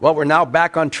Well, we're now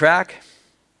back on track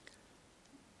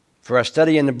for our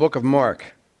study in the book of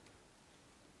Mark.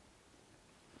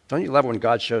 Don't you love when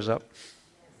God shows up?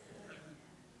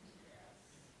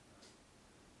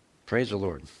 Praise the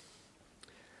Lord.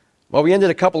 Well, we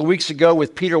ended a couple of weeks ago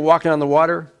with Peter walking on the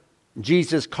water,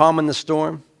 Jesus calming the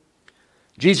storm.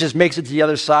 Jesus makes it to the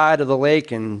other side of the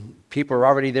lake, and people are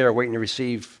already there waiting to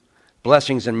receive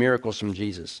blessings and miracles from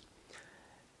Jesus.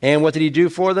 And what did he do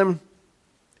for them?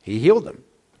 He healed them.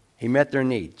 He met their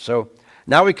need. So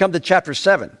now we come to chapter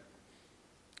 7.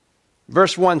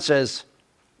 Verse 1 says,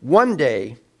 "One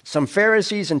day, some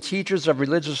Pharisees and teachers of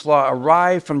religious law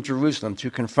arrived from Jerusalem to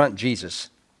confront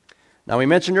Jesus." Now, we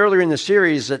mentioned earlier in the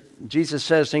series that Jesus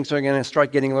says things are going to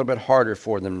start getting a little bit harder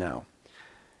for them now.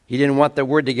 He didn't want the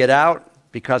word to get out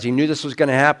because he knew this was going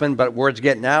to happen, but word's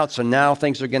getting out, so now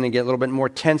things are going to get a little bit more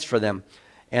tense for them.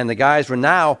 And the guys were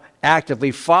now actively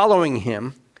following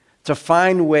him to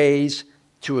find ways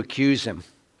to accuse him.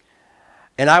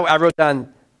 And I wrote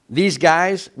down, these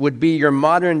guys would be your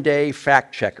modern day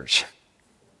fact checkers,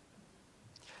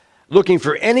 looking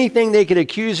for anything they could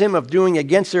accuse him of doing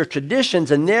against their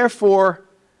traditions and therefore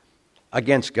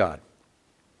against God.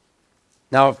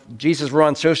 Now, if Jesus were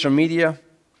on social media,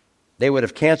 they would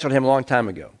have canceled him a long time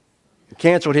ago.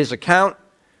 Canceled his account,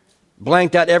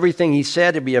 blanked out everything he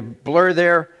said. There'd be a blur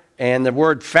there, and the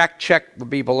word fact check would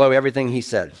be below everything he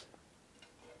said.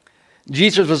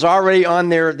 Jesus was already on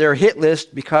their hit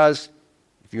list because,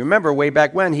 if you remember way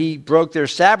back when, he broke their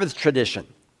Sabbath tradition.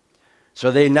 So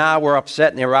they now were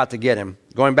upset and they were out to get him.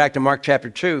 Going back to Mark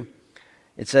chapter 2,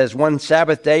 it says, "One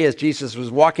Sabbath day as Jesus was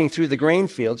walking through the grain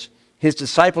fields, his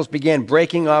disciples began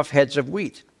breaking off heads of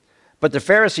wheat. But the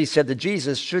Pharisees said to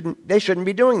Jesus, they shouldn't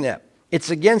be doing that. It's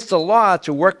against the law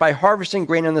to work by harvesting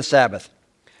grain on the Sabbath."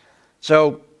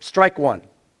 So strike one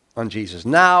on Jesus.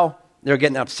 Now they're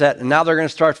getting upset, and now they're going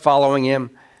to start following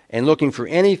him and looking for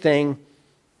anything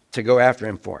to go after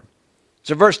him for.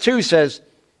 So verse 2 says,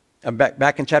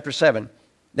 back in chapter 7,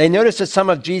 "They noticed that some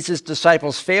of Jesus'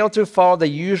 disciples failed to follow the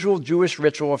usual Jewish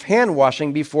ritual of hand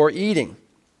washing before eating."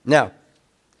 Now,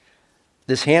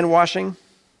 this hand washing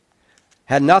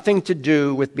had nothing to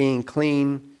do with being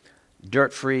clean,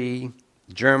 dirt-free,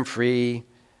 germ-free,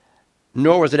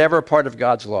 nor was it ever a part of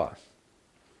God's law.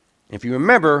 If you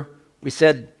remember, we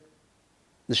said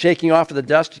the shaking off of the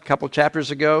dust a couple chapters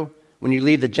ago, when you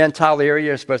leave the Gentile area,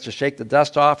 you're supposed to shake the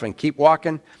dust off and keep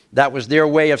walking. That was their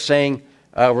way of saying,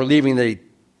 we're leaving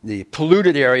the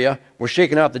polluted area, we're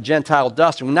shaking off the Gentile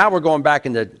dust, and now we're going back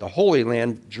into the Holy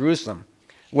Land, Jerusalem.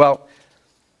 Well,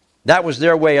 that was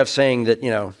their way of saying that,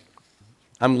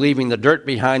 I'm leaving the dirt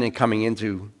behind and coming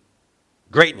into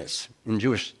greatness in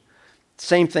Jewish.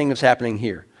 Same thing was happening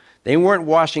here. They weren't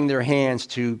washing their hands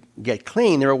to get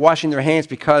clean. They were washing their hands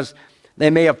because they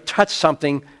may have touched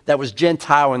something that was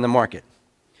Gentile in the market.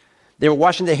 They were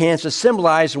washing their hands to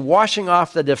symbolize washing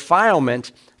off the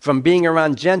defilement from being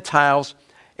around Gentiles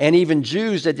and even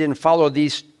Jews that didn't follow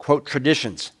these, quote,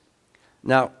 traditions.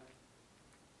 Now, it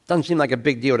doesn't seem like a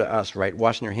big deal to us, right?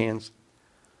 Washing your hands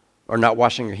or not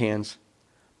washing your hands.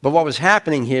 But what was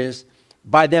happening is,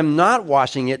 by them not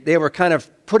washing it, they were kind of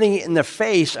putting it in the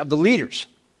face of the leaders.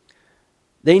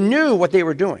 They knew what they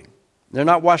were doing. They're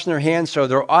not washing their hands, so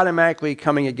they're automatically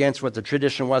coming against what the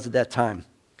tradition was at that time.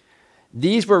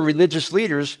 These were religious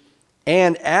leaders,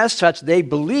 and as such, they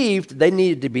believed they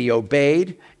needed to be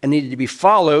obeyed and needed to be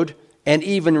followed and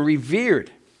even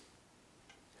revered.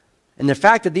 And the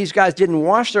fact that these guys didn't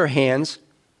wash their hands,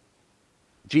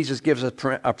 Jesus gives a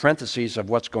parenthesis of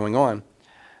what's going on.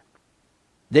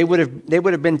 They would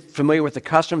have been familiar with the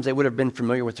customs. They would have been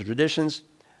familiar with the traditions.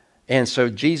 And so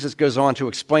Jesus goes on to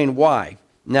explain why.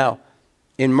 Now,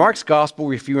 in Mark's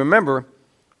gospel, if you remember,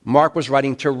 Mark was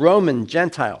writing to Roman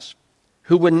Gentiles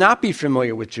who would not be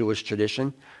familiar with Jewish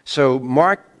tradition. So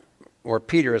Mark, or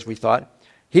Peter as we thought,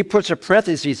 he puts a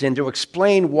parenthesis in to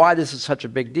explain why this is such a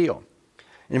big deal.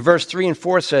 In verse 3 and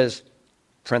 4 says,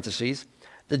 parentheses,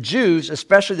 "The Jews,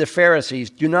 especially the Pharisees,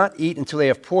 do not eat until they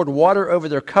have poured water over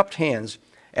their cupped hands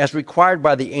as required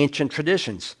by the ancient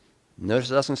traditions." Notice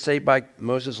it doesn't say by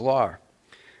Moses' law.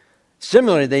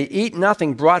 "Similarly, they eat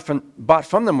nothing bought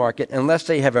from the market unless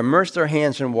they have immersed their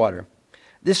hands in water.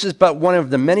 This is but one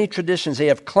of the many traditions they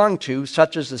have clung to,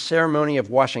 such as the ceremony of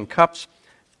washing cups,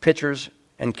 pitchers,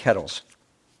 and kettles."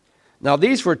 Now,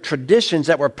 these were traditions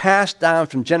that were passed down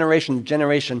from generation to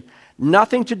generation,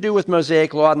 nothing to do with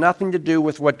Mosaic law, nothing to do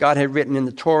with what God had written in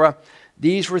the Torah.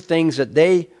 These were things that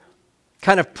they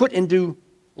kind of put into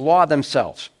law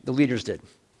themselves, the leaders did.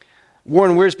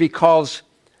 Warren Wiersbe calls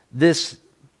this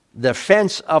the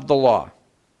fence of the law.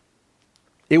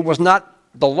 It was not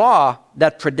the law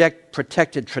that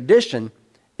protected tradition.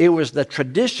 It was the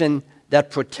tradition that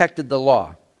protected the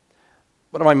law.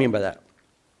 What do I mean by that?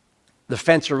 The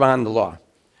fence around the law.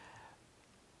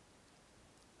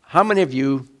 How many of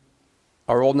you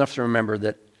are old enough to remember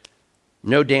that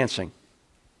no dancing?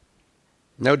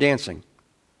 No dancing.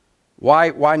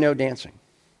 Why no dancing?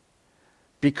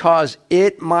 Because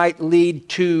it might lead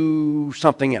to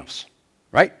something else,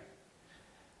 right?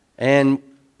 And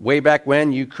way back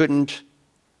when, you couldn't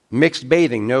mix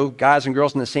bathing, no guys and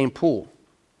girls in the same pool.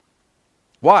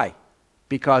 Why?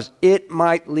 Because it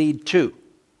might lead to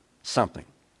something.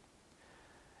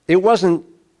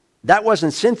 That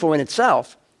wasn't sinful in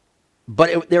itself,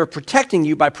 but they were protecting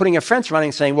you by putting a fence around it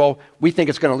and saying, well, we think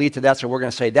it's going to lead to that, so we're going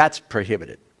to say that's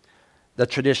prohibited, the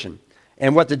tradition.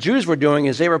 And what the Jews were doing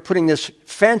is they were putting this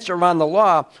fence around the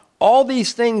law. All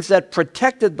these things that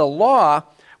protected the law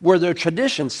were their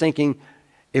traditions, thinking,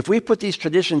 if we put these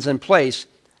traditions in place,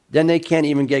 then they can't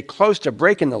even get close to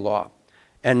breaking the law.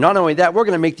 And not only that, we're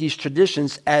going to make these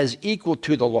traditions as equal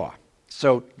to the law.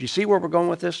 So, do you see where we're going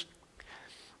with this?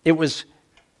 It was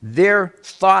their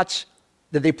thoughts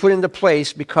that they put into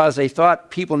place because they thought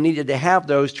people needed to have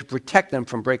those to protect them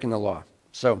from breaking the law.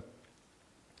 So,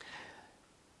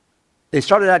 they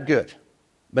started out good.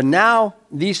 But now,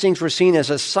 these things were seen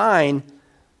as a sign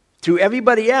to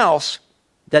everybody else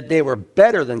that they were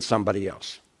better than somebody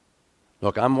else.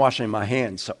 Look, I'm washing my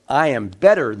hands, so I am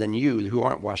better than you who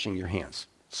aren't washing your hands.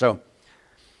 So,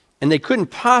 and they couldn't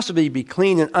possibly be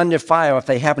clean and undefiled if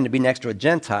they happened to be next to a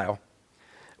Gentile.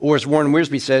 Or as Warren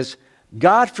Wiersbe says,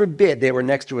 God forbid they were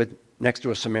next to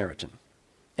a Samaritan.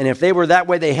 And if they were that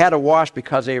way, they had to wash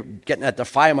because they were getting that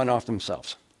defilement off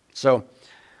themselves. So,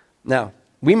 now,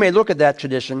 we may look at that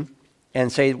tradition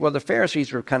and say, well, the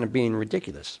Pharisees were kind of being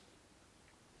ridiculous.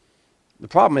 The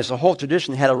problem is the whole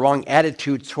tradition had a wrong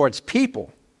attitude towards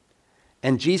people.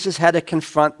 And Jesus had to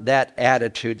confront that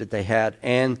attitude that they had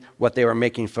and what they were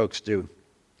making folks do.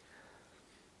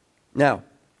 Now,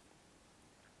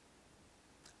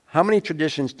 how many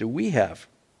traditions do we have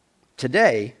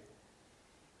today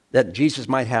that Jesus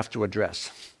might have to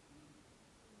address?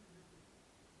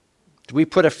 Do we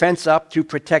put a fence up to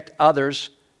protect others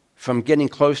from getting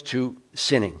close to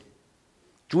sinning?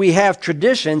 Do we have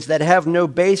traditions that have no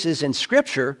basis in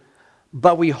Scripture,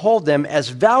 but we hold them as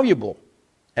valuable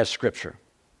as Scripture?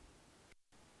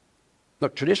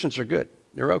 Look, traditions are good.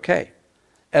 They're okay,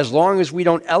 as long as we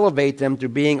don't elevate them to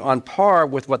being on par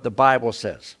with what the Bible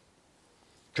says.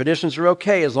 Traditions are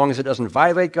okay as long as it doesn't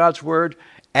violate God's Word,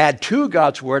 add to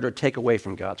God's Word, or take away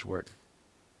from God's Word.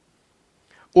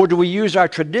 Or do we use our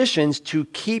traditions to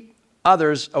keep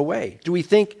others away? Do we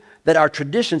think that our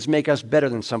traditions make us better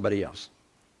than somebody else?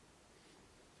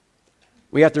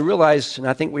 We have to realize, and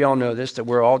I think we all know this, that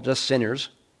we're all just sinners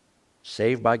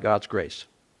saved by God's grace.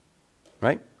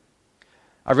 Right?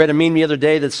 I read a meme the other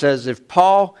day that says if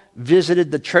Paul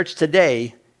visited the church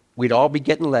today, we'd all be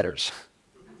getting letters.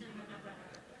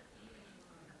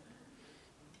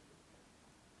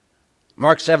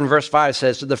 Mark 7, verse 5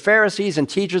 says, so the Pharisees and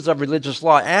teachers of religious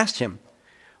law asked him,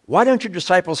 why don't your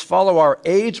disciples follow our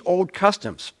age-old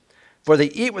customs? For they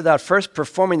eat without first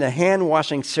performing the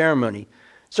hand-washing ceremony.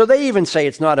 So they even say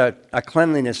it's not a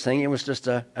cleanliness thing. It was just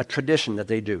a tradition that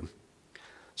they do.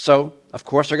 So, of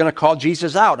course, they're going to call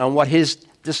Jesus out on what his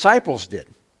disciples did.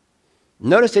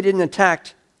 Notice they didn't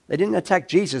attack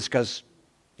Jesus because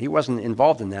he wasn't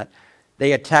involved in that.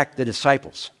 They attacked the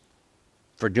disciples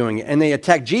for doing it. And they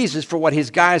attacked Jesus for what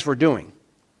his guys were doing.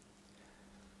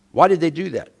 Why did they do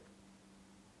that?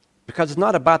 Because it's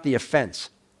not about the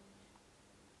offense.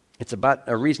 It's about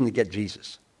a reason to get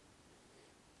Jesus.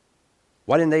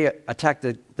 Why didn't they attack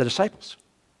the disciples?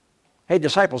 Hey,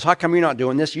 disciples, how come you're not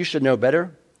doing this? You should know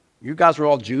better. You guys are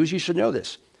all Jews. You should know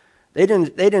this. They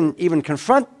didn't even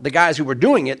confront the guys who were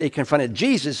doing it. They confronted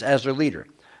Jesus as their leader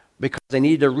because they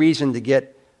needed a reason to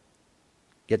get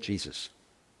Jesus.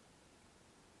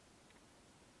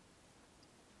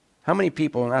 How many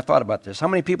people, and I thought about this, how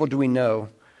many people do we know,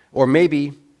 or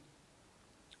maybe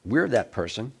we're that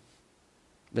person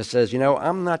that says,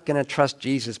 I'm not going to trust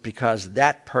Jesus because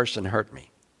that person hurt me.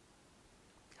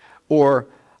 Or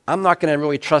I'm not going to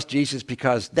really trust Jesus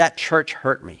because that church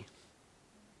hurt me.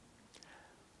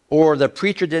 Or the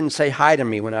preacher didn't say hi to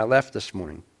me when I left this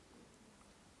morning.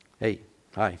 Hey,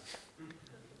 hi.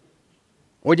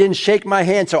 Or didn't shake my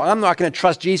hand, so I'm not going to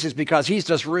trust Jesus because he's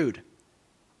just rude.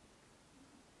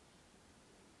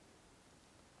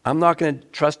 I'm not going to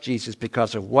trust Jesus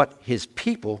because of what his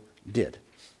people did.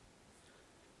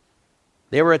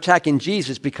 They were attacking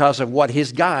Jesus because of what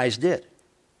his guys did.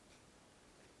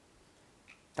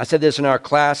 I said this in our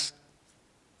class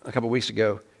a couple weeks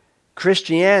ago.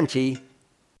 Christianity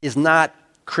is not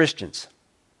Christians.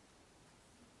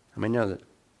 I know that.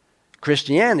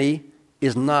 Christianity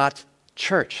is not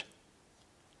church.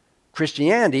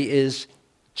 Christianity is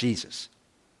Jesus.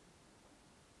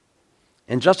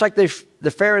 And just like the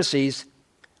Pharisees,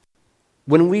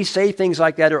 when we say things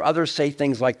like that or others say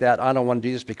things like that, I don't want to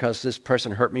do this because this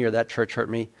person hurt me or that church hurt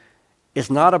me, it's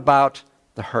not about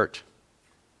the hurt.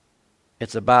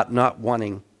 It's about not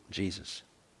wanting Jesus.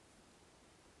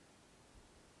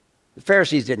 The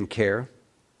Pharisees didn't care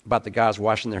about the guys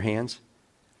washing their hands.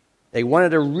 They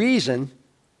wanted a reason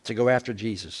to go after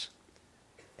Jesus.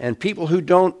 And people who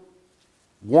don't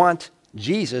want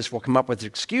Jesus will come up with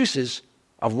excuses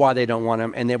of why they don't want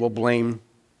him, and they will blame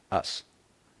us.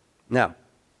 Now,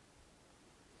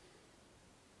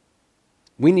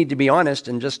 we need to be honest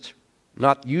and just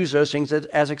not use those things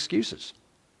as excuses.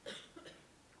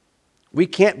 We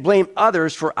can't blame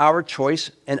others for our choice,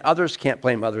 and others can't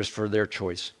blame others for their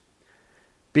choice.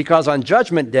 Because on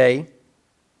Judgment Day,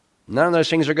 none of those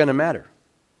things are going to matter.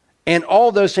 And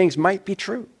all those things might be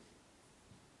true.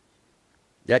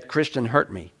 That Christian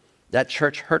hurt me. That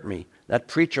church hurt me. That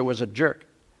preacher was a jerk.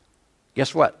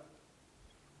 Guess what?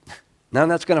 None of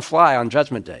that's going to fly on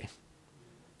Judgment Day.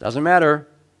 Doesn't matter.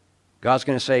 God's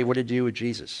going to say, what did you do with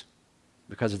Jesus?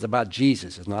 Because it's about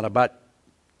Jesus. It's not about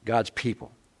God's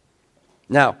people.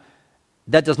 Now,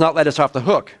 that does not let us off the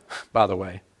hook, by the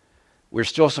way. We're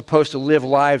still supposed to live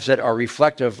lives that are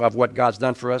reflective of what God's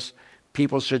done for us.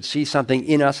 People should see something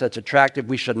in us that's attractive.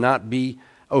 We should not be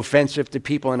offensive to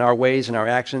people in our ways and our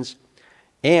actions.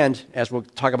 And, as we'll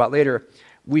talk about later,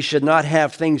 we should not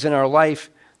have things in our life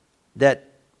that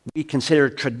we consider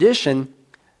tradition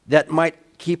that might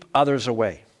keep others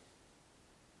away.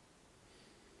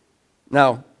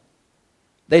 Now,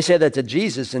 they said that to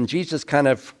Jesus, and Jesus kind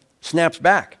of snaps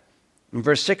back. In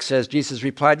verse 6 says, Jesus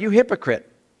replied, "You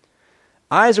hypocrite.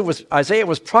 Isaiah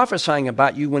was prophesying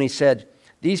about you when he said,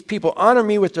 'These people honor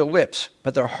me with their lips,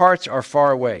 but their hearts are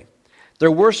far away.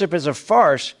 Their worship is a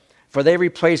farce, for they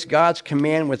replace God's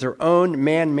command with their own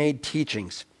man-made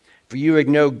teachings. For you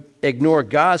ignore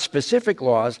God's specific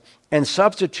laws and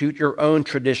substitute your own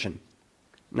tradition.'"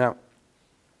 Now,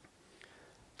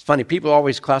 it's funny, people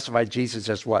always classify Jesus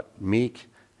as what? Meek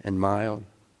and mild.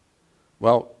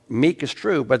 Well, meek is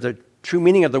true, but the true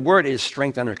meaning of the word is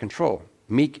strength under control.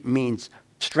 Meek means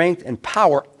strength and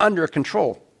power under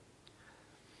control.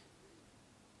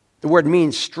 The word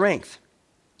means strength.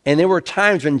 And there were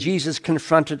times when Jesus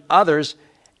confronted others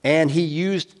and he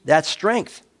used that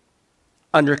strength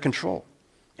under control.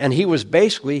 And he was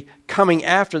basically coming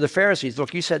after the Pharisees.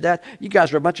 Look, you said that. You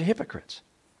guys are a bunch of hypocrites.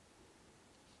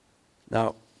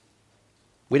 Now,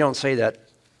 we don't say that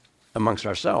amongst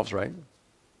ourselves, right?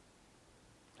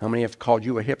 How many have called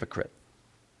you a hypocrite?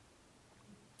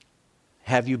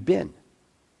 Have you been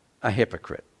a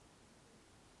hypocrite?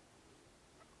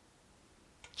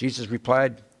 Jesus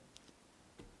replied,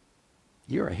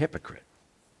 "You're a hypocrite."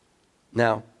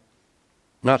 Now,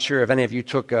 not sure if any of you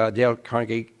took Dale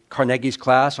Carnegie's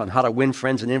class on how to win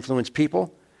friends and influence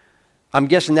people. I'm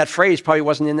guessing that phrase probably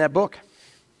wasn't in that book.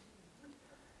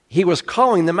 He was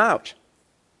calling them out.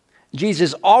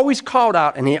 Jesus always called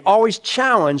out and he always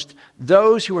challenged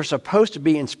those who were supposed to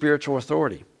be in spiritual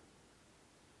authority.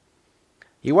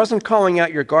 He wasn't calling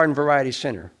out your garden variety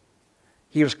sinner.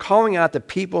 He was calling out the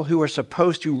people who were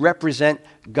supposed to represent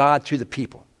God to the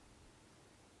people.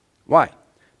 Why?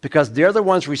 Because they're the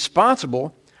ones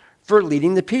responsible for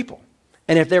leading the people.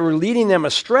 And if they were leading them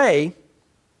astray,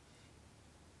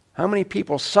 how many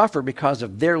people suffer because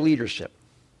of their leadership?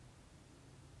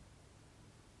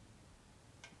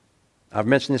 I've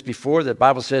mentioned this before. The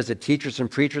Bible says that teachers and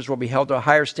preachers will be held to a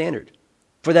higher standard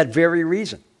for that very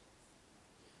reason.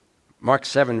 Mark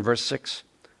 7, verse 6.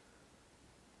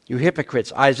 "You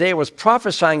hypocrites, Isaiah was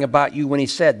prophesying about you when he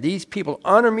said, 'These people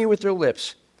honor me with their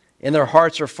lips, and their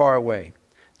hearts are far away.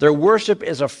 Their worship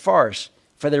is a farce,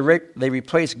 for they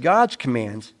replace God's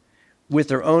commands with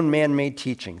their own man-made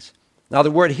teachings.'" Now,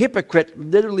 the word hypocrite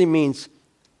literally means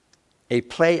a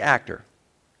play actor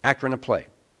in a play.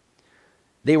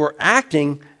 They were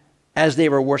acting as they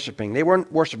were worshiping. They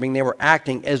weren't worshiping, they were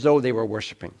acting as though they were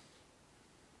worshiping.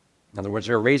 In other words,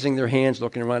 they were raising their hands,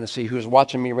 looking around to see who's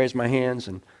watching me raise my hands.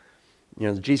 And,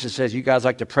 Jesus says, you guys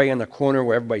like to pray in the corner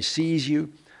where everybody sees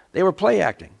you. They were play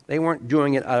acting. They weren't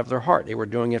doing it out of their heart. They were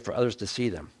doing it for others to see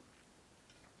them.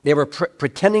 They were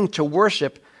pretending to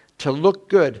worship to look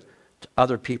good to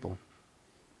other people.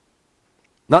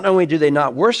 Not only do they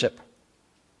not worship,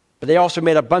 but they also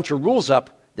made a bunch of rules up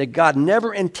that God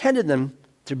never intended them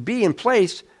to be in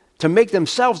place to make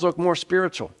themselves look more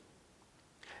spiritual.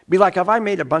 Be like if I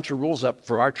made a bunch of rules up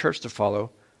for our church to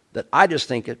follow that I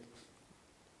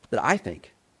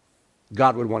think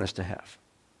God would want us to have.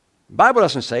 The Bible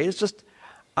doesn't say it. It's just,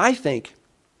 I think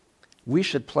we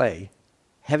should play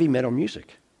heavy metal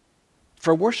music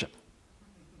for worship.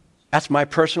 That's my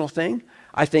personal thing.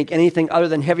 I think anything other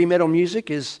than heavy metal music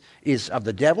is of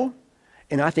the devil,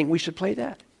 and I think we should play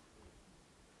that.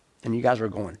 And you guys are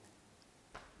going.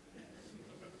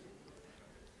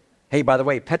 Hey, by the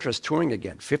way, Petra's touring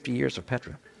again. 50 years of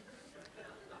Petra.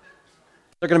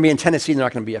 They're going to be in Tennessee. They're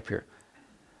not going to be up here.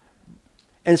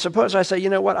 And suppose I say, you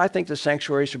know what? I think the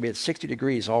sanctuary should be at 60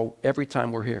 degrees every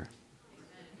time we're here.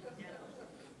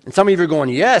 And some of you are going,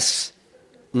 yes.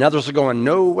 And others are going,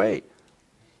 no way.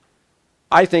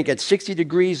 I think at 60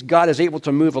 degrees, God is able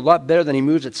to move a lot better than he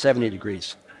moves at 70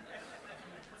 degrees.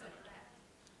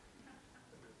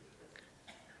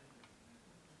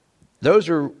 Those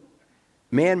are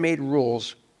man-made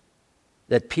rules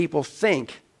that people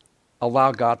think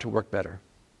allow God to work better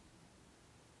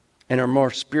and are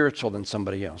more spiritual than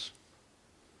somebody else.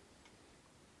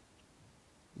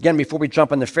 Again, before we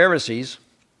jump on the Pharisees,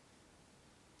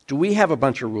 do we have a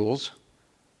bunch of rules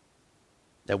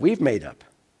that we've made up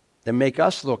that make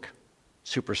us look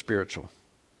super spiritual?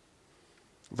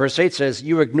 Verse 8 says,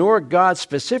 you ignore God's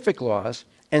specific laws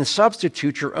and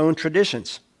substitute your own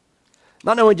traditions.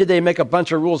 Not only did they make a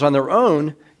bunch of rules on their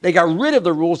own, they got rid of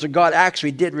the rules that God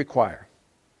actually did require.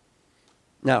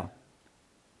 Now,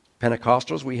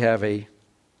 Pentecostals, we have a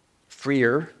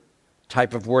freer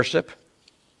type of worship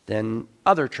than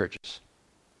other churches.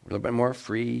 A little bit more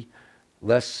free,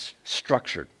 less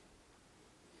structured.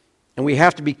 And we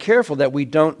have to be careful that we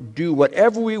don't do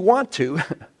whatever we want to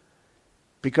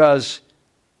because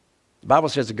the Bible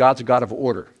says that God's a God of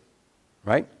order,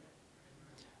 right?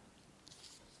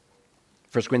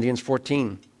 1 Corinthians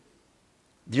 14.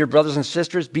 Dear brothers and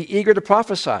sisters, be eager to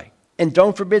prophesy, and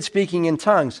don't forbid speaking in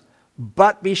tongues,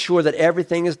 but be sure that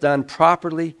everything is done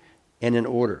properly and in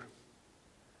order.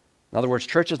 In other words,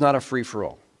 church is not a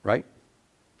free-for-all, right?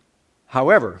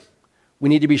 However, we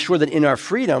need to be sure that in our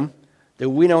freedom, that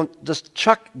we don't just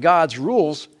chuck God's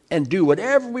rules and do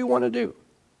whatever we want to do.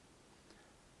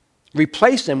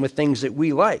 Replace them with things that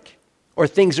we like, or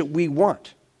things that we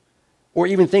want, or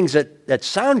even things that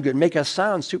sound good, make us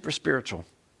sound super spiritual.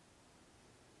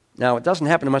 Now, it doesn't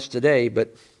happen much today,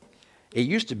 but it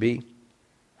used to be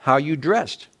how you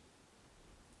dressed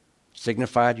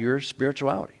signified your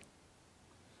spirituality.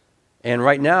 And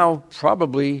right now,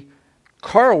 probably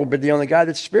Carl will be the only guy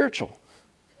that's spiritual.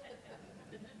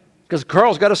 Because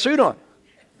Carl's got a suit on.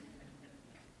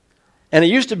 And it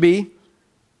used to be,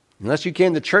 unless you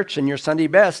came to church in your Sunday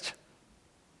best,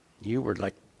 you were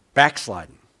like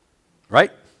backsliding.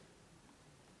 Right?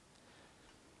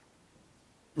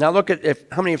 Now look at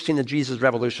how many have seen the Jesus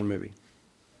Revolution movie?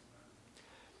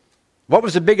 What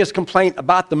was the biggest complaint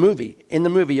about the movie,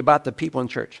 about the people in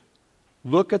church?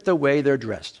 Look at the way they're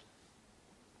dressed.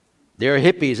 They're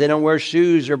hippies. They don't wear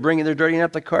shoes. They're dirtying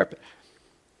up the carpet.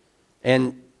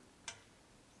 And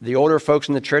the older folks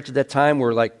in the church at that time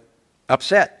were like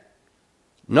upset.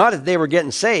 Not that they were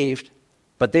getting saved,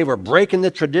 but they were breaking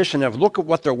the tradition of look at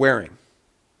what they're wearing.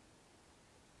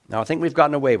 Now, I think we've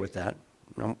gotten away with that.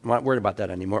 I'm not worried about that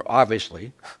anymore,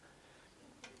 obviously.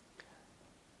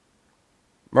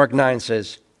 Mark 9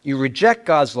 says, you reject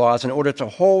God's laws in order to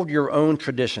hold your own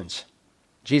traditions.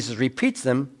 Jesus repeats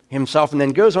them himself and then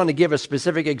goes on to give a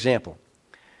specific example.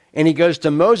 And he goes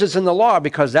to Moses and the law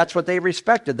because that's what they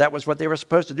respected. That was what they were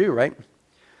supposed to do, right?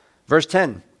 Verse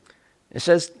 10, it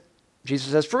says,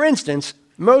 Jesus says, for instance,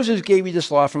 Moses gave you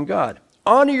this law from God.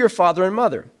 Honor your father and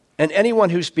mother. And anyone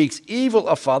who speaks evil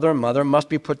of father and mother must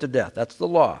be put to death. That's the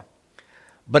law.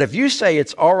 But if you say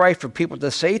it's all right for people to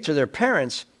say to their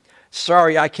parents,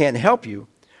 sorry, I can't help you,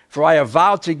 for I have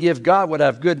vowed to give God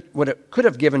what it could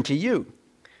have given to you.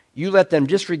 You let them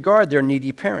disregard their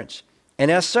needy parents. And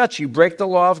as such, you break the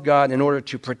law of God in order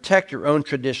to protect your own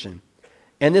tradition.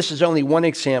 And this is only one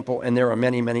example, and there are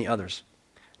many, many others.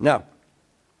 Now,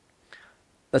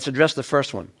 let's address the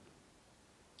first one.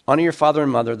 Honor your father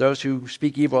and mother. Those who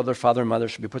speak evil of their father and mother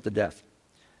should be put to death.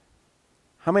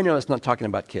 How many know it's not talking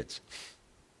about kids?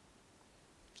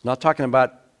 It's not talking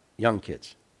about young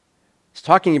kids. It's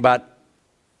talking about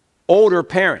older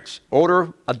parents,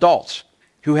 older adults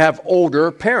who have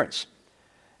older parents.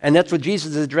 And that's what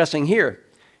Jesus is addressing here.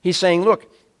 He's saying,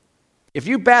 look, if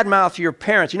you badmouth your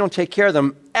parents, you don't take care of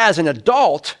them as an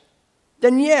adult,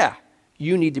 then yeah,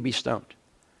 you need to be stoned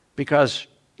because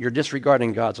you're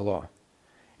disregarding God's law.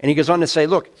 And he goes on to say,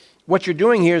 look, what you're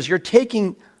doing here is you're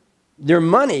taking their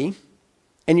money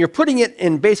and you're putting it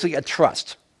in basically a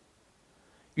trust.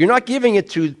 You're not giving it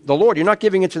to the Lord. You're not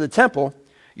giving it to the temple.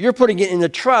 You're putting it in the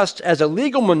trust as a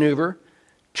legal maneuver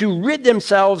to rid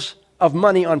themselves of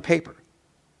money on paper.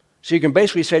 So you can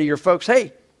basically say to your folks,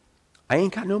 hey, I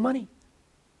ain't got no money.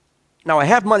 Now, I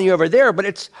have money over there, but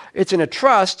it's in a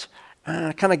trust.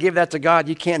 I kind of give that to God.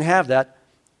 You can't have that.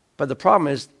 But the problem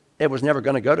is it was never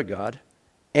going to go to God.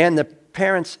 And the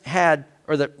parents had,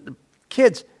 or the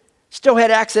kids still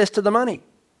had access to the money.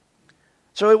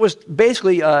 So it was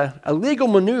basically a legal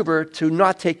maneuver to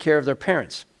not take care of their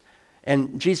parents.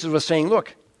 And Jesus was saying,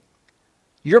 look,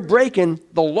 you're breaking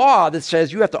the law that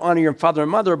says you have to honor your father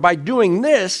and mother by doing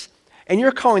this, and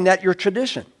you're calling that your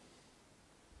tradition.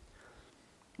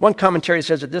 One commentary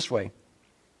says it this way: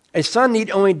 a son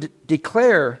need only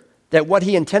declare that what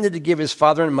he intended to give his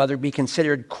father and mother be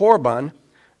considered korban,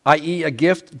 i.e. a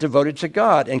gift devoted to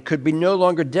God, and could be no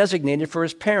longer designated for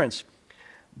his parents.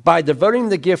 By devoting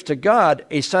the gift to God,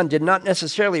 a son did not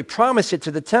necessarily promise it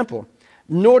to the temple,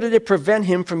 nor did it prevent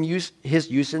him from his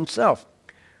use himself.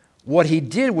 What he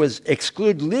did was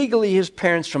exclude legally his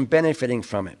parents from benefiting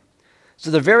from it. So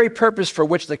the very purpose for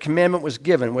which the commandment was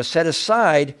given was set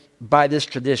aside by this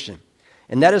tradition.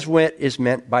 And that is what is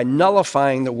meant by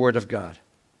nullifying the word of God.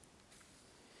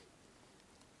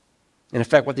 In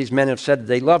effect, what these men have said,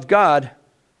 they love God,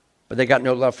 but they got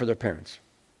no love for their parents.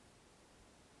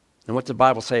 And what's the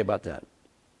Bible say about that?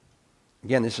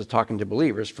 Again, this is talking to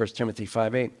believers, 1 Timothy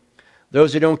 5:8.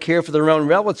 Those who don't care for their own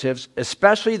relatives,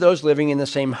 especially those living in the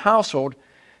same household,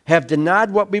 have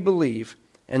denied what we believe,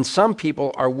 and some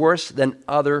people are worse than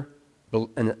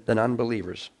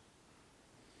unbelievers.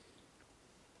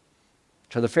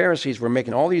 So the Pharisees were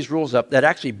making all these rules up that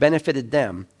actually benefited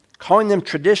them, calling them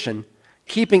tradition,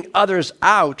 keeping others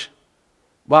out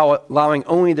while allowing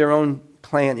only their own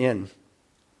clan in.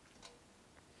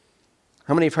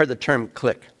 How many have heard the term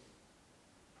clique?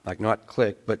 Like not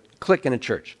clique, but clique in a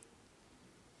church.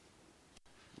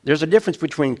 There's a difference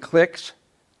between cliques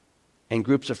and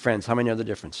groups of friends. How many know the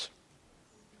difference?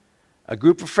 A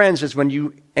group of friends is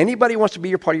when anybody wants to be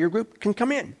your part of your group can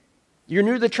come in. You're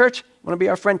new to the church, want to be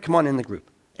our friend, come on in the group.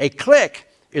 A clique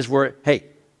is where, hey,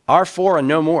 our four and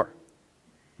no more.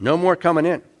 No more coming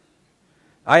in.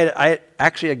 I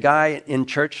actually a guy in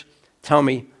church tell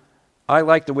me, I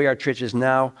like the way our church is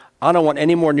now. I don't want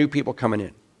any more new people coming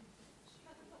in.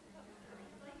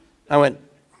 I went,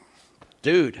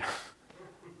 dude.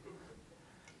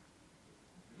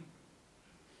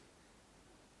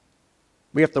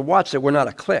 We have to watch that we're not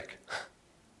a clique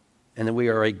and that we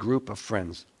are a group of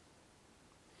friends.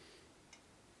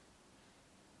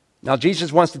 Now,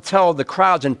 Jesus wants to tell the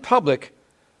crowds in public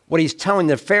what he's telling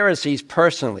the Pharisees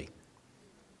personally.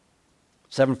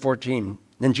 7:14.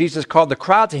 Then Jesus called the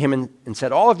crowd to him and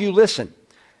said, all of you listen.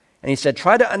 And he said,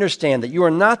 try to understand that you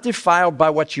are not defiled by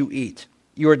what you eat.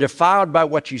 You are defiled by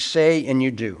what you say and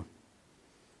you do.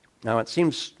 Now, it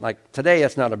seems like today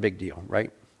that's not a big deal,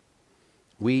 right?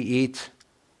 We eat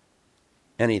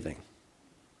anything.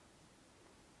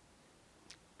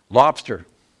 Lobster,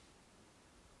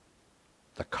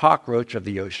 the cockroach of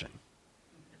the ocean.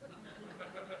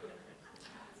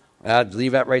 I'd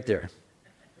leave that right there.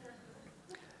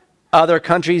 Other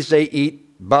countries, they eat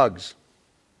bugs,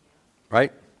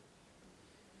 right?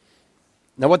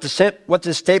 Now, what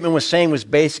this statement was saying was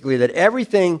basically that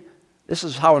everything, this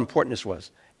is how important this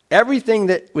was, everything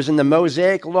that was in the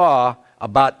Mosaic law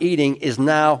about eating is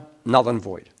now null and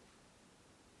void.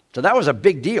 So that was a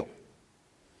big deal.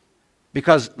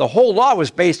 Because the whole law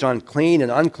was based on clean and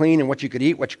unclean and what you could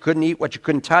eat, what you couldn't eat, what you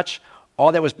couldn't touch.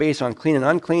 All that was based on clean and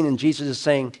unclean. And Jesus is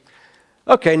saying,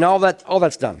 okay, now all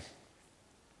that's done.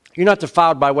 You're not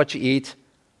defiled by what you eat.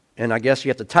 And I guess you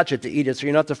have to touch it to eat it, so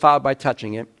you're not defiled by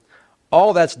touching it.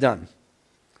 All that's done.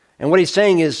 And what he's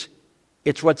saying is,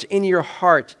 it's what's in your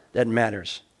heart that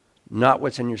matters, not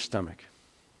what's in your stomach.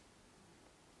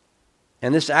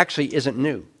 And this actually isn't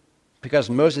new, because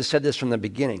Moses said this from the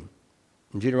beginning.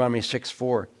 In Deuteronomy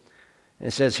 6:4, and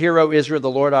it says, hear, O Israel, the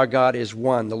Lord our God is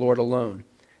one, the Lord alone.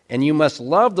 And you must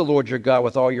love the Lord your God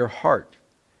with all your heart,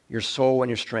 your soul, and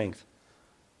your strength.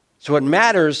 So it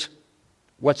matters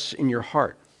what's in your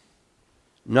heart,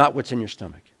 not what's in your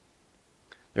stomach.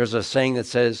 There's a saying that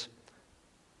says,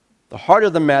 the heart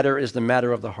of the matter is the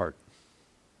matter of the heart.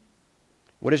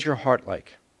 What is your heart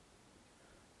like?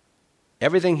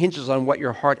 Everything hinges on what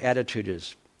your heart attitude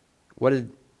is.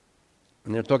 And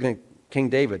they're talking to King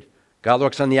David. God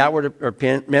looks on the outward, or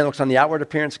man looks on the outward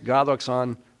appearance, God looks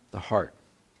on the heart.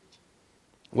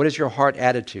 What is your heart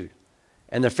attitude?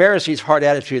 And the Pharisees' heart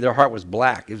attitude, their heart was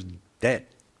black. It was dead.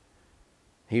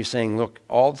 He's saying, look,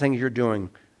 all the things you're doing,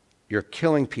 you're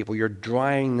killing people. You're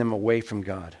drawing them away from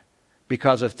God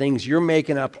because of things you're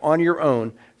making up on your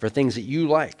own for things that you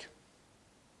like.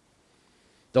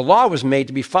 The law was made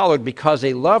to be followed because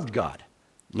they loved God,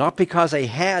 not because they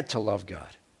had to love God.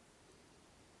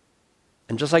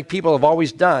 And just like people have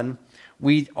always done,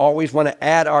 we always want to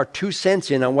add our 2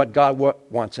 cents in on what God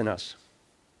wants in us.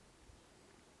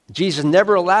 Jesus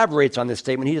never elaborates on this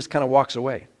statement. He just kind of walks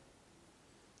away.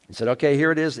 He said, okay,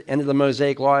 here it is, the end of the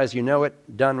Mosaic law as you know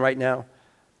it, done right now.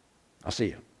 I'll see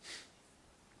you.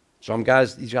 So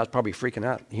these guys probably freaking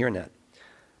out hearing that.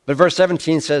 But verse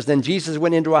 17 says, then Jesus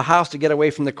went into a house to get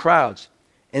away from the crowds,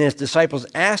 and his disciples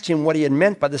asked him what he had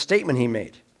meant by the statement he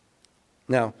made.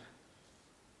 Now,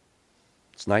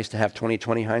 it's nice to have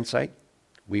 20/20 hindsight.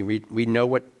 We know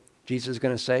what Jesus is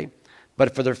going to say.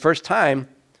 But for the first time,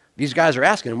 these guys are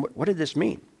asking him, what did this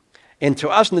mean? And to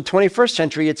us in the 21st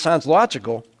century, it sounds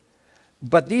logical.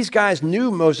 But these guys knew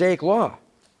Mosaic law.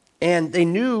 And they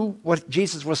knew what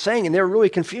Jesus was saying, and they were really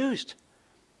confused.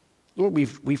 Lord,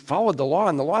 we've followed the law,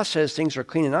 and the law says things are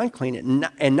clean and unclean.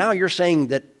 And now you're saying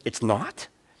that it's not?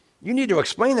 You need to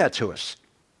explain that to us.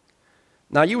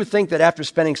 Now, you would think that after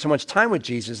spending so much time with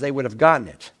Jesus, they would have gotten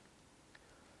it.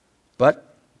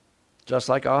 But, just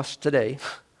like us today,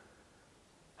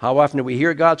 how often do we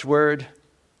hear God's word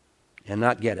and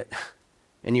not get it?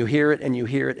 And you hear it, and you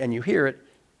hear it, and you hear it,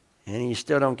 and you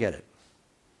still don't get it.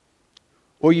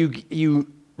 Or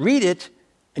you read it,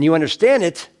 and you understand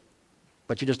it,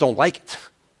 but you just don't like it.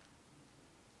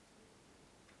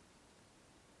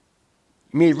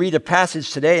 You may read a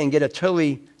passage today and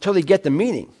totally get the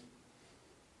meaning.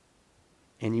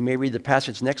 And you may read the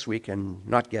passage next week and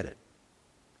not get it,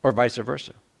 or vice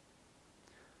versa.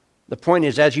 The point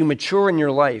is, as you mature in your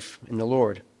life in the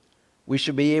Lord, we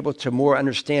should be able to more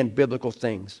understand biblical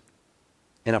things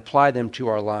and apply them to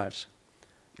our lives.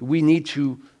 We need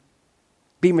to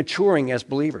be maturing as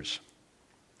believers.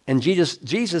 And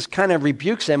Jesus kind of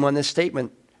rebukes them on this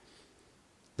statement.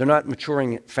 They're not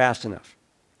maturing fast enough.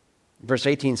 Verse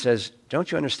 18 says,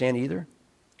 don't you understand either?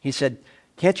 He said,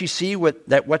 can't you see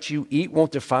that what you eat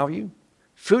won't defile you?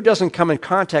 Food doesn't come in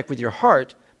contact with your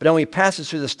heart, but only passes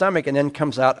through the stomach and then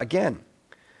comes out again.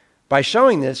 By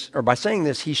saying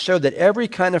this, he showed that every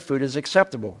kind of food is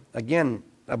acceptable. Again,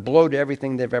 a blow to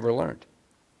everything they've ever learned.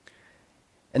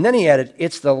 And then he added,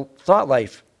 it's the thought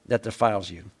life that defiles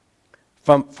you.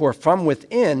 For from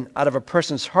within, out of a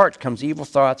person's heart, comes evil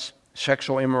thoughts,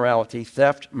 sexual immorality,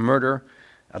 theft, murder,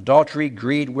 adultery,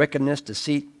 greed, wickedness,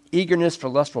 deceit, eagerness for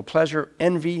lustful pleasure,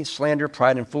 envy, slander,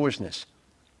 pride, and foolishness.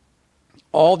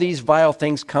 All these vile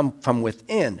things come from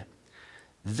within.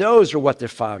 Those are what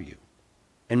defile you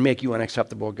and make you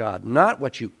unacceptable to God, not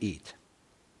what you eat.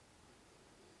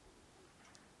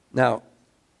 Now,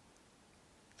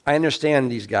 I understand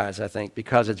these guys, I think,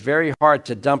 because it's very hard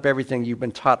to dump everything you've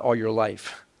been taught all your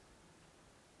life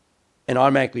and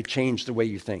automatically change the way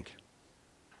you think,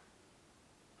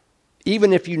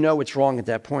 even if you know it's wrong at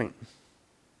that point.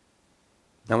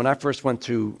 Now, when I first went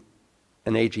to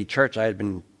an AG church, I had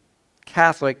been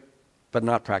Catholic, but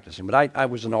not practicing. But I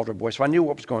was an altar boy, so I knew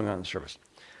what was going on in the service.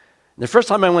 And the first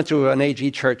time I went to an AG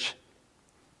church,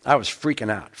 I was freaking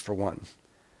out, for one,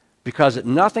 because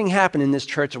nothing happened in this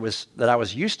church that I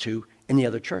was used to in the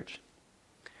other church.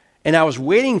 And I was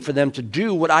waiting for them to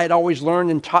do what I had always learned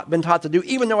and been taught to do,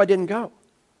 even though I didn't go.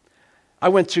 I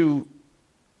went to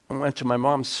my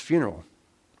mom's funeral,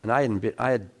 and I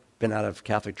had been out of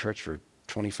Catholic church for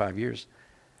 25 years.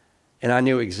 And I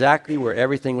knew exactly where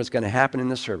everything was going to happen in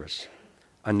the service.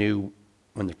 I knew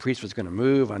when the priest was going to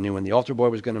move. I knew when the altar boy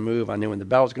was going to move. I knew when the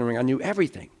bell was going to ring. I knew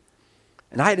everything.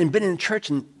 And I hadn't been in church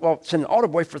since an altar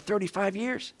boy for 35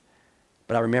 years.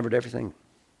 But I remembered everything.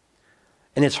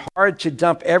 And it's hard to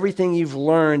dump everything you've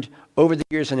learned over the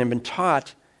years and have been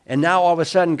taught, and now all of a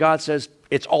sudden God says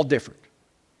it's all different.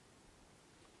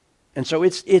 And so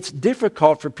it's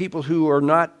difficult for people who are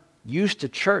not used to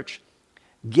church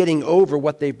getting over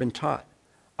what they've been taught.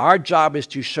 Our job is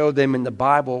to show them in the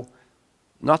Bible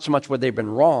not so much what they've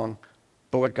been wrong,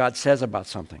 but what God says about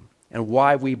something and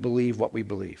why we believe what we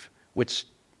believe, which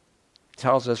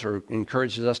tells us or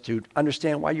encourages us to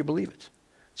understand why you believe it.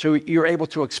 So you're able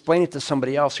to explain it to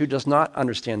somebody else who does not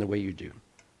understand the way you do.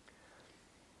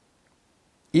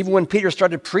 Even when Peter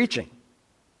started preaching,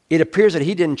 it appears that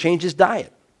he didn't change his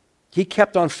diet. He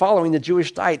kept on following the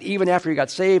Jewish diet even after he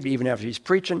got saved, even after he's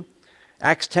preaching.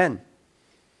 Acts 10,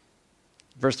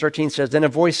 verse 13 says, then a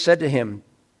voice said to him,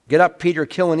 get up, Peter,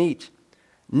 kill and eat.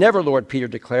 Never, Lord, Peter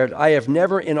declared, I have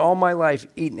never in all my life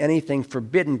eaten anything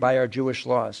forbidden by our Jewish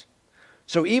laws.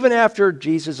 So even after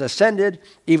Jesus ascended,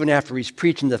 even after he's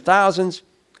preaching to thousands,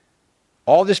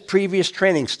 all this previous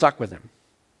training stuck with him.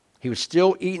 He was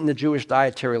still eating the Jewish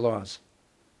dietary laws.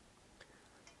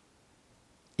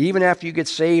 Even after you get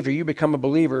saved or you become a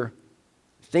believer,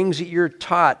 things that you're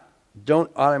taught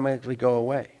don't automatically go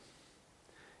away.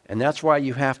 And that's why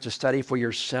you have to study for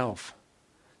yourself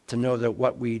to know that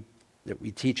what we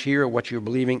teach here, what you're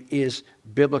believing, is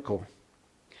biblical.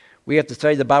 We have to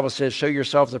study. The Bible says, show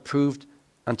yourselves approved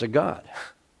unto God.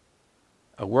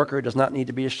 A worker does not need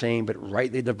to be ashamed, but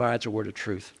rightly divides the word of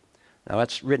truth. Now,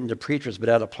 that's written to preachers, but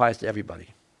that applies to everybody.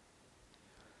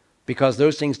 Because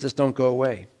those things just don't go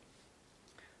away.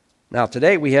 Now,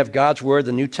 today we have God's word,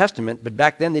 the New Testament, but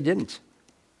back then they didn't.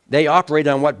 They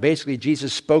operated on what basically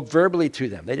Jesus spoke verbally to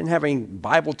them. They didn't have any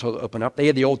Bible to open up. They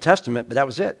had the Old Testament, but that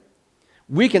was it.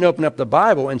 We can open up the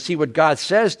Bible and see what God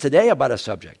says today about a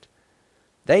subject.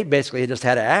 They basically just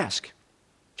had to ask.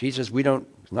 Jesus, there's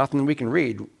nothing we can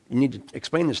read. You need to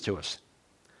explain this to us.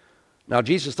 Now,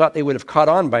 Jesus thought they would have caught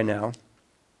on by now,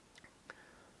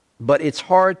 but it's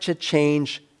hard to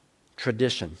change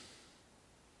tradition.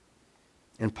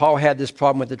 And Paul had this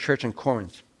problem with the church in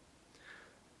Corinth.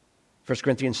 1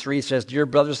 Corinthians 3 says, Dear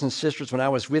brothers and sisters, when I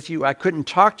was with you, I couldn't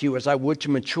talk to you as I would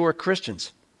to mature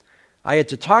Christians. I had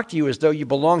to talk to you as though you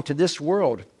belonged to this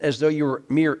world, as though you were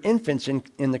mere infants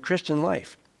in the Christian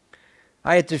life.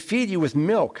 I had to feed you with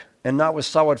milk and not with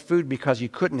solid food because you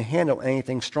couldn't handle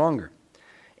anything stronger.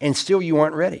 And still you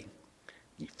aren't ready,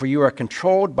 for you are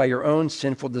controlled by your own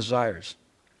sinful desires.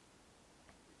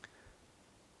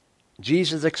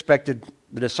 Jesus expected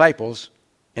the disciples,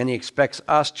 and he expects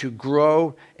us to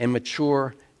grow and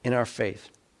mature in our faith.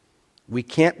 We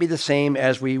can't be the same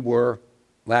as we were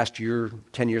last year,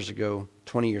 10 years ago,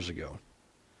 20 years ago.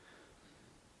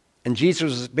 And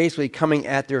Jesus is basically coming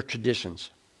at their traditions.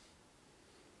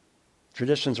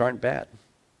 Traditions aren't bad.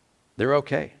 They're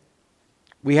okay.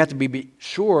 We have to be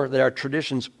sure that our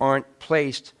traditions aren't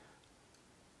placed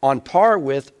on par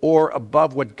with or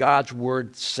above what God's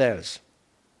word says.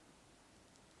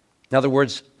 In other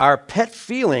words, our pet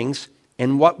feelings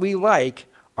and what we like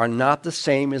are not the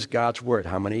same as God's word.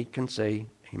 How many can say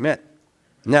amen?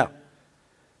 Now,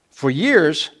 for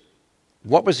years,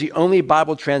 what was the only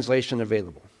Bible translation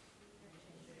available?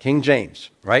 King James,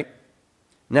 right?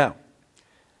 Now,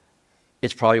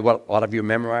 it's probably what a lot of you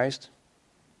memorized.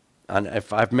 And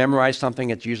if I've memorized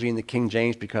something, it's usually in the King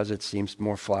James because it seems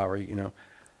more flowery, you know.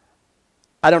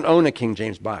 I don't own a King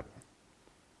James Bible.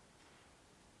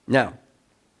 Now,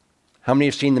 how many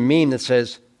have seen the meme that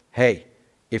says, hey,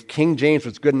 if King James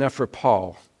was good enough for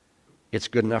Paul, it's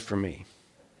good enough for me?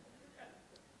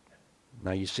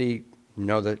 Now you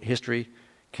know the history.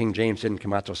 King James didn't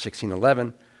come out till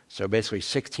 1611, so basically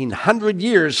 1600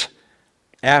 years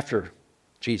after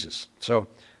Jesus. So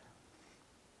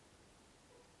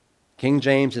King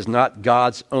James is not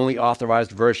God's only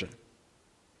authorized version,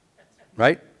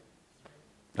 right?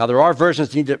 Now there are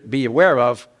versions you need to be aware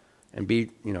of and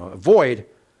avoid,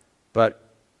 but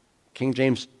King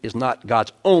James is not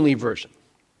God's only version.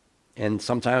 And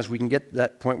sometimes we can get to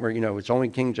that point where, it's only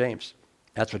King James.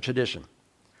 That's a tradition.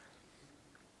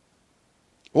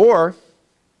 Or,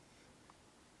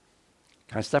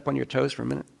 can I step on your toes for a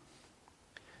minute?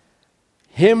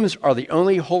 Hymns are the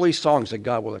only holy songs that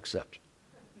God will accept.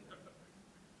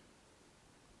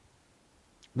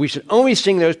 We should only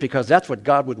sing those because that's what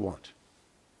God would want.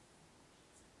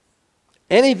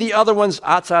 Any of the other ones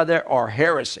outside there are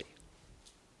heresy.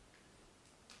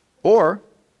 Or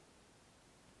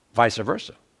vice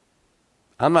versa.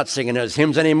 I'm not singing those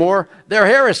hymns anymore. They're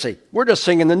heresy. We're just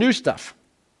singing the new stuff.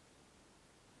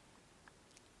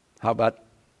 How about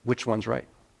which one's right?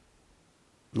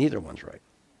 Neither one's right.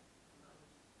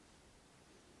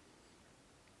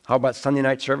 How about Sunday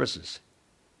night services?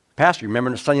 Pastor, you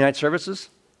remember the Sunday night services?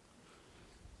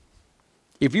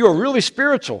 If you were really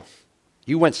spiritual,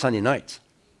 you went Sunday nights.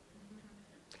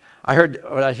 I heard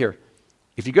what I hear.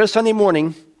 If you go Sunday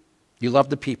morning, you love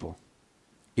the people.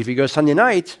 If you go Sunday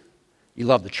night, you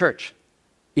love the church.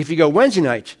 If you go Wednesday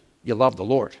night, you love the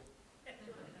Lord.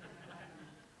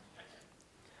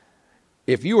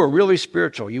 If you were really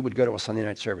spiritual, you would go to a Sunday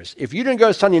night service. If you didn't go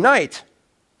to Sunday night,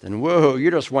 then whoa,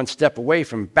 you're just one step away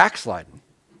from backsliding.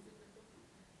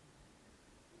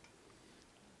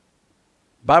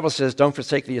 The Bible says, don't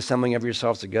forsake the assembling of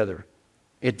yourselves together.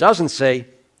 It doesn't say,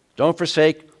 don't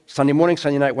forsake Sunday morning,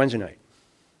 Sunday night, Wednesday night.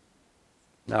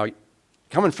 Now,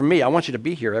 coming from me, I want you to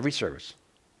be here every service.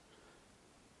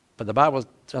 But the Bible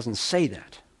doesn't say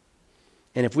that.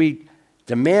 And if we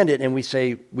demand it and we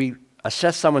say we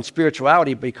assess someone's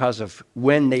spirituality because of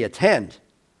when they attend,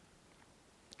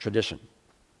 tradition.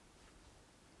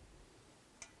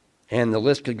 And the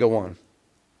list could go on.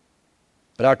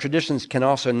 But our traditions can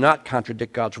also not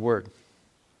contradict God's word.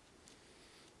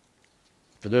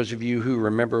 For those of you who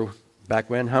remember back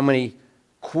when, how many,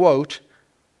 quote,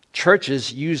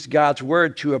 churches used God's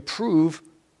word to approve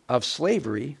of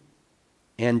slavery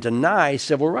and deny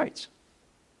civil rights?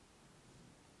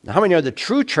 Now, how many know the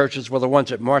true churches were the ones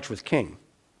that marched with King?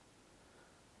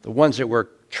 The ones that were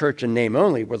church in name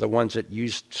only were the ones that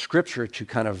used Scripture to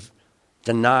kind of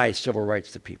deny civil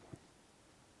rights to people.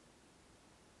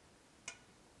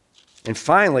 And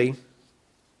finally,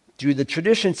 do the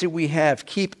traditions that we have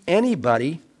keep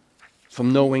anybody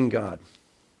from knowing God?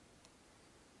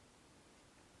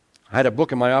 I had a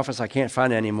book in my office, I can't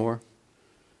find it anymore.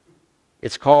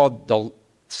 It's called The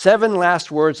 7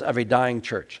 Last Words of a Dying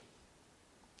Church.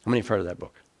 How many have heard of that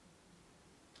book?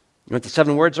 You know what the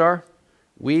 7 words are?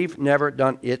 We've never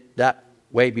done it that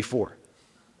way before.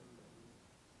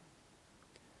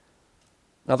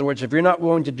 In other words, if you're not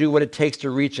willing to do what it takes to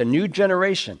reach a new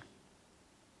generation,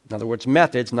 in other words,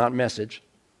 methods, not message,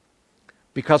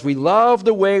 because we love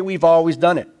the way we've always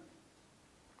done it.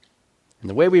 And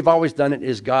the way we've always done it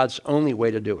is God's only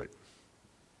way to do it.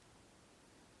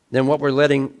 Then what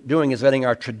we're doing is letting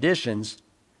our traditions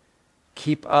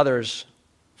keep others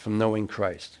from knowing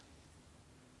Christ.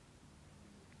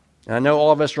 And I know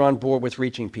all of us are on board with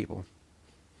reaching people.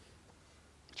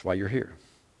 That's why you're here.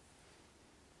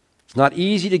 It's not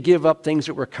easy to give up things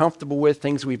that we're comfortable with,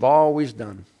 things we've always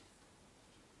done.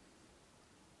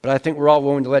 But I think we're all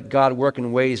willing to let God work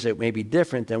in ways that may be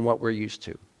different than what we're used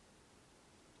to.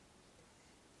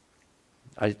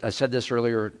 I said this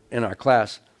earlier in our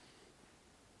class.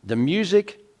 The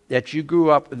music that you grew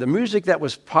up, the music that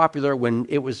was popular when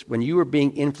you were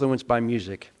being influenced by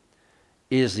music,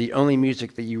 is the only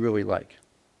music that you really like.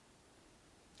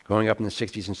 Growing up in the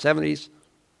 60s and 70s,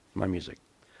 my music.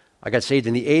 I got saved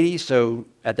in the 80s, so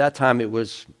at that time it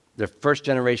was the first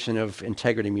generation of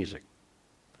integrity music.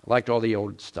 I liked all the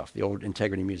old stuff, the old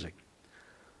integrity music.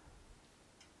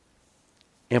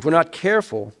 And if we're not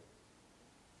careful,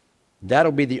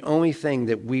 that'll be the only thing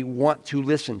that we want to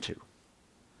listen to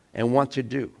and want to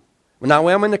do. Now,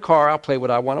 when I'm in the car, I'll play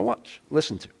what I want to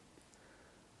listen to.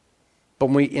 But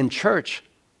when in church,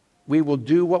 we will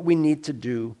do what we need to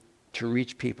do to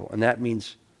reach people. And that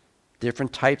means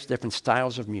different types, different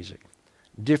styles of music,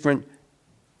 different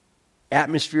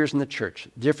atmospheres in the church,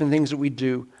 different things that we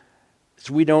do.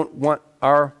 So we don't want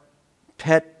our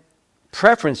pet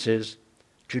preferences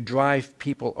to drive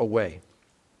people away.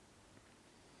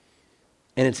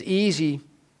 And it's easy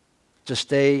to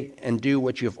stay and do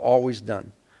what you've always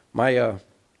done. My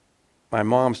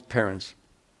mom's parents,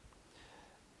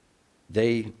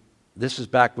 this is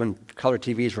back when color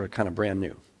TVs were kind of brand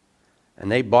new.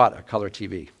 And they bought a color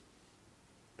TV.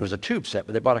 It was a tube set,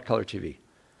 but they bought a color TV.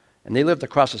 And they lived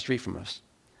across the street from us.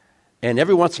 And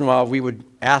every once in a while, we would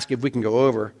ask if we can go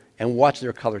over and watch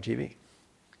their color TV.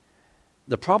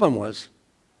 The problem was,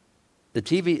 the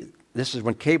TV, this is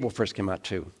when cable first came out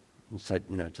too. It's like,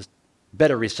 just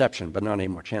better reception, but not any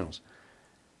more channels.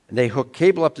 And they hooked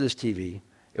cable up to this TV.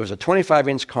 It was a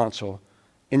 25-inch console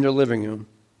in their living room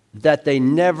that they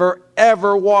never,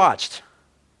 ever watched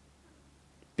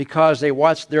because they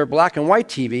watched their black and white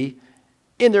TV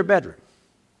in their bedroom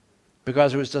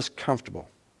because it was just comfortable.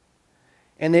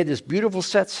 And they had this beautiful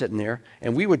set sitting there,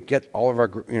 and we would get all of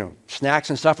our snacks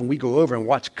and stuff, and we'd go over and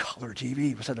watch color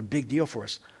TV. It was such a big deal for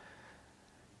us.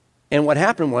 And what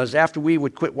happened was, after we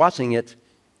would quit watching it,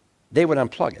 they would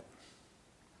unplug it.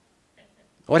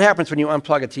 What happens when you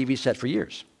unplug a TV set for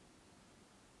years?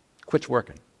 Quits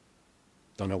working.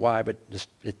 Don't know why, but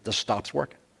it just stops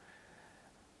working.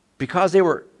 Because they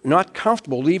were not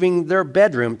comfortable leaving their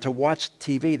bedroom to watch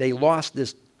TV, they lost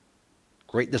this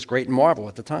great marvel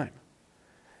at the time.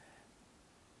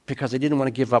 Because they didn't want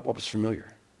to give up what was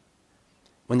familiar.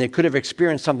 When they could have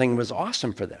experienced something that was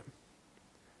awesome for them.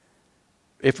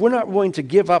 If we're not willing to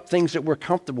give up things that we're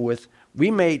comfortable with,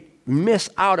 we may miss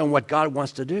out on what God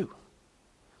wants to do.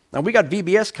 Now, we got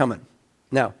VBS coming.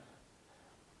 Now,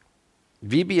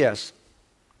 VBS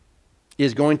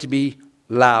is going to be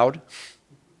loud.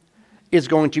 It's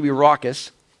going to be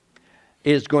raucous.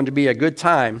 It's going to be a good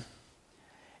time.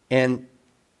 And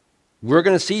we're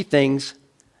going to see things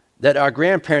that our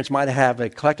grandparents might have a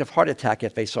collective heart attack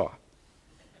if they saw.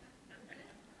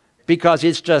 Because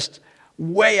it's just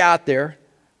way out there.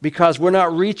 Because we're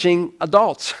not reaching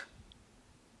adults.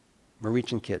 We're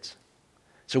reaching kids.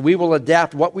 So we will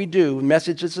adapt what we do. The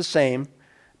message is the same,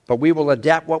 but we will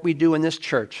adapt what we do in this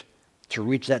church to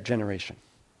reach that generation.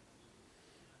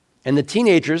 And the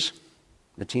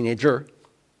teenager,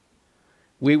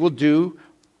 we will do,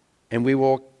 and we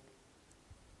will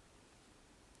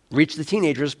reach the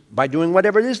teenagers by doing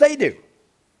whatever it is they do.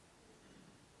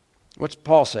 What's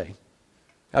Paul say?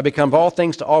 I become all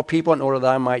things to all people in order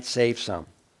that I might save some.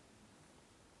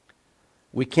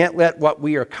 We can't let what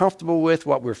we are comfortable with,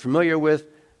 what we're familiar with,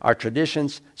 our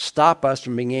traditions, stop us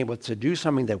from being able to do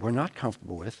something that we're not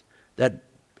comfortable with, that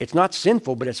It's not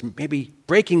sinful, but it's maybe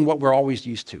breaking what we're always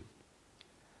used to.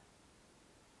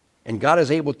 And God is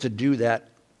able to do that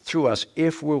through us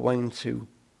if we're willing to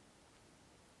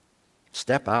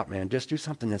step out, man. Just do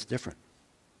something that's different.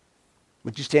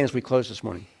 Would you stand as we close this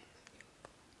morning?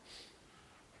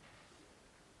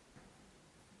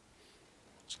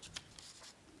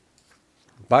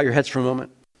 Bow your heads for a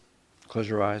moment. Close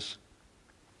your eyes.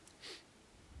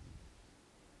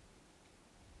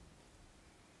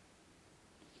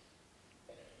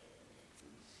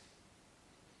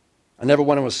 I never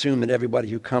want to assume that everybody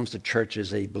who comes to church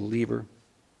is a believer.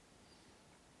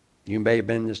 You may have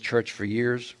been in this church for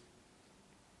years,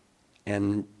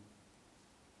 and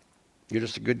you're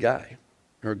just a good guy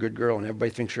or a good girl, and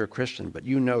everybody thinks you're a Christian, but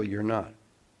you know you're not.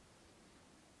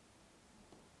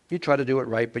 You try to do it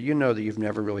right, but you know that you've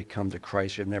never really come to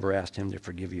Christ. You've never asked him to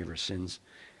forgive you of your sins.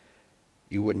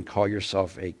 You wouldn't call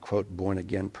yourself a, quote,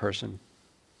 born-again person.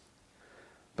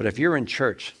 But if you're in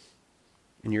church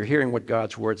and you're hearing what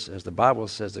God's word says, the Bible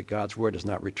says that God's word does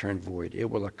not return void. It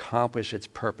will accomplish its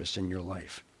purpose in your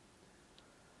life.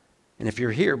 And if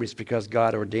you're here, it's because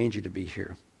God ordained you to be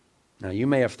here. Now, you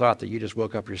may have thought that you just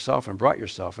woke up yourself and brought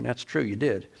yourself, and that's true, you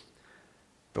did.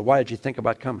 But why did you think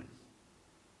about coming?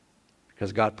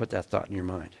 Because God put that thought in your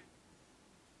mind.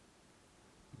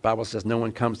 The Bible says no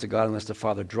one comes to God unless the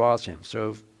Father draws him.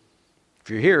 So if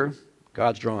you're here,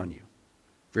 God's drawing you.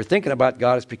 If you're thinking about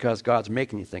God, it's because God's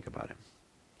making you think about him.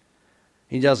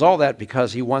 He does all that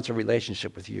because he wants a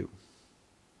relationship with you.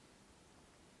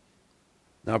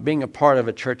 Now, being a part of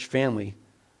a church family,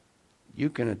 you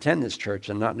can attend this church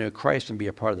and not know Christ and be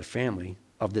a part of the family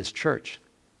of this church.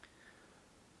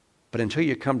 But until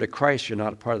you come to Christ, you're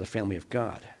not a part of the family of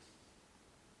God.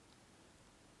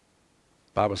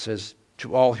 The Bible says,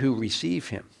 to all who receive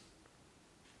him,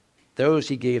 those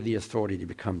he gave the authority to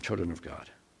become children of God.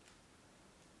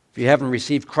 If you haven't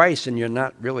received Christ, then you're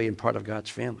not really in part of God's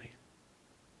family.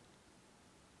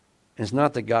 And it's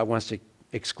not that God wants to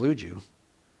exclude you.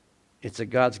 It's that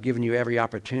God's given you every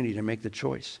opportunity to make the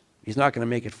choice. He's not going to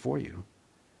make it for you.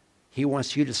 He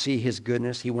wants you to see his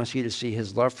goodness. He wants you to see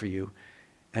his love for you.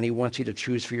 And he wants you to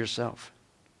choose for yourself.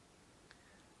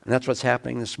 And that's what's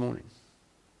happening this morning.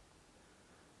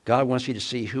 God wants you to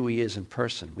see who he is in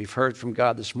person. We've heard from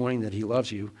God this morning that he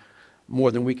loves you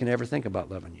more than we can ever think about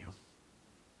loving you.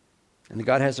 And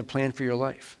God has a plan for your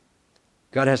life.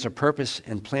 God has a purpose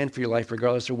and plan for your life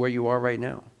regardless of where you are right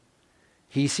now.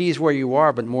 He sees where you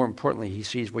are, but more importantly, he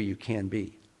sees where you can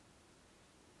be.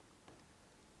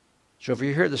 So if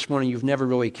you're here this morning, you've never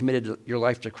really committed your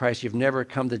life to Christ. You've never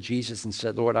come to Jesus and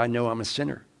said, Lord, I know I'm a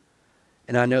sinner.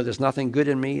 And I know there's nothing good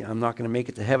in me. I'm not going to make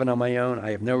it to heaven on my own.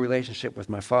 I have no relationship with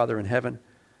my Father in heaven.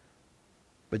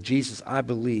 But Jesus, I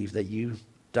believe that you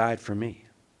died for me.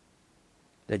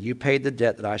 That you paid the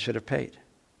debt that I should have paid.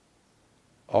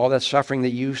 All that suffering that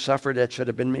you suffered, that should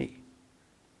have been me.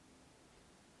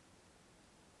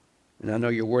 And I know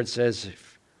your word says,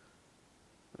 if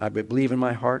I believe in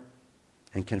my heart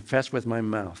and confess with my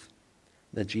mouth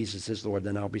that Jesus is Lord,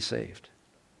 then I'll be saved.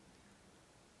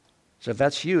 So if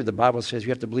that's you, the Bible says you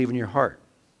have to believe in your heart.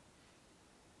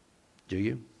 Do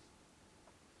you?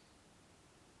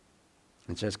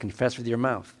 It says confess with your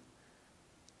mouth.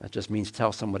 That just means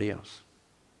tell somebody else.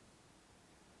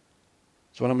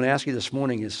 So what I'm going to ask you this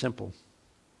morning is simple.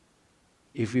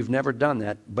 If you've never done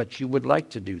that, but you would like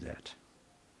to do that,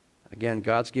 again,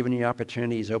 God's given you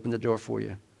opportunity. He's opened the door for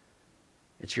you.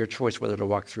 It's your choice whether to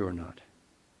walk through or not.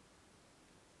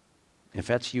 If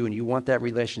that's you and you want that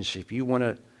relationship, you want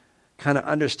to kind of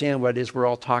understand what it is we're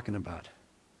all talking about.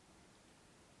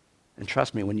 And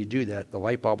trust me, when you do that, the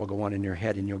light bulb will go on in your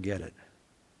head and you'll get it.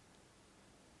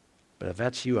 But if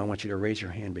that's you, I want you to raise your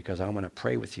hand because I want to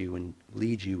pray with you and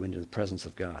lead you into the presence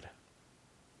of God.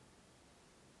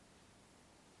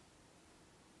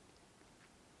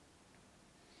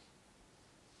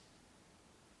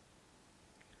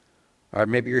 All right,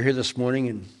 maybe you're here this morning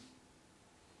and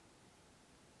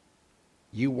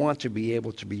you want to be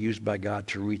able to be used by God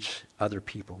to reach other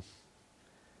people.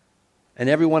 And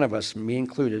every one of us, me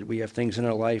included, we have things in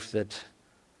our life that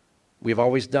we've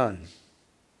always done.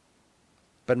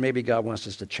 But maybe God wants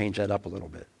us to change that up a little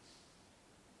bit.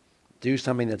 Do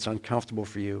something that's uncomfortable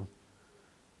for you.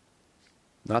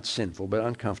 Not sinful, but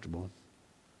uncomfortable.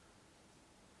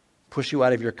 Push you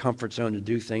out of your comfort zone to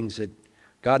do things that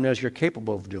God knows you're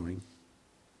capable of doing,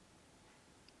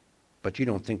 but you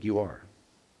don't think you are.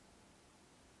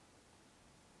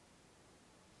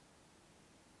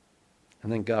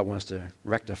 And then God wants to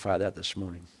rectify that this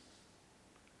morning.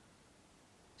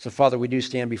 So, Father, we do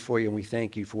stand before you and we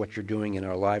thank you for what you're doing in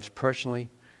our lives personally,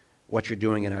 what you're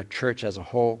doing in our church as a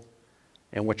whole.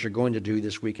 and what you're going to do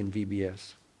this week in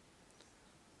VBS.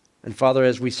 And Father,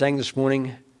 as we sang this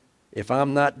morning, if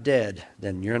I'm not dead,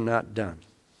 then you're not done.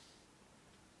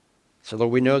 So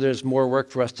Lord, we know there's more work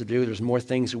for us to do. There's more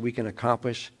things that we can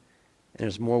accomplish. And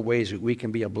there's more ways that we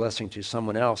can be a blessing to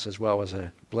someone else as well as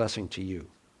a blessing to you.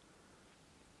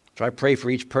 So I pray for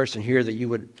each person here that you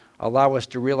would allow us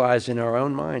to realize in our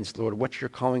own minds, Lord, what you're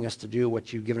calling us to do,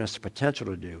 what you've given us the potential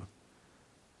to do,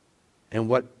 and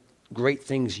what great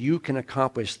things you can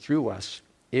accomplish through us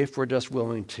if we're just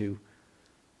willing to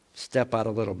step out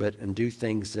a little bit and do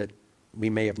things that we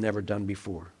may have never done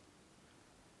before.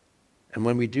 And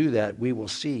when we do that, we will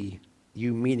see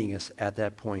you meeting us at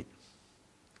that point.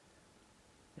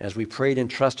 As we prayed and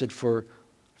trusted for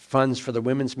funds for the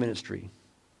women's ministry,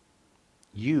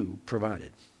 you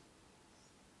provided.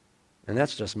 And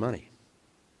that's just money.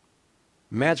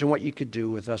 Imagine what you could do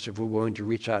with us if we're willing to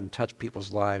reach out and touch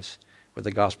people's lives with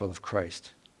the gospel of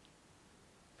Christ.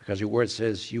 Because your word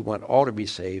says you want all to be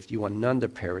saved, you want none to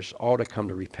perish, all to come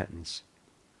to repentance.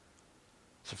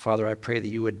 So Father, I pray that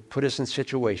you would put us in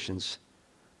situations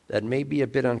that may be a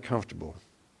bit uncomfortable,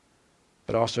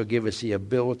 but also give us the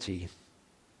ability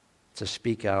to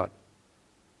speak out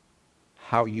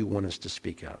how you want us to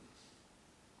speak out.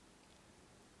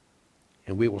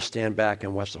 And we will stand back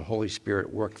and watch the Holy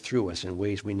Spirit work through us in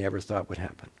ways we never thought would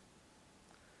happen.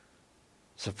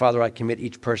 So Father, I commit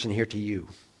each person here to you.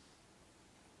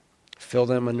 Fill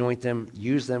them, anoint them,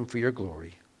 use them for your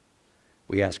glory.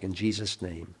 We ask in Jesus'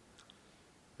 name.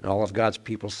 And all of God's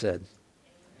people said,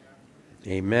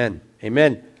 Amen.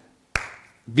 Amen.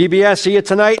 VBS, see you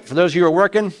tonight. For those of you who are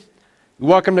working, you're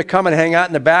welcome to come and hang out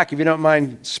in the back if you don't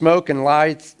mind smoke and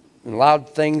lights and loud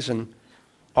things and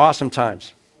awesome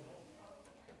times.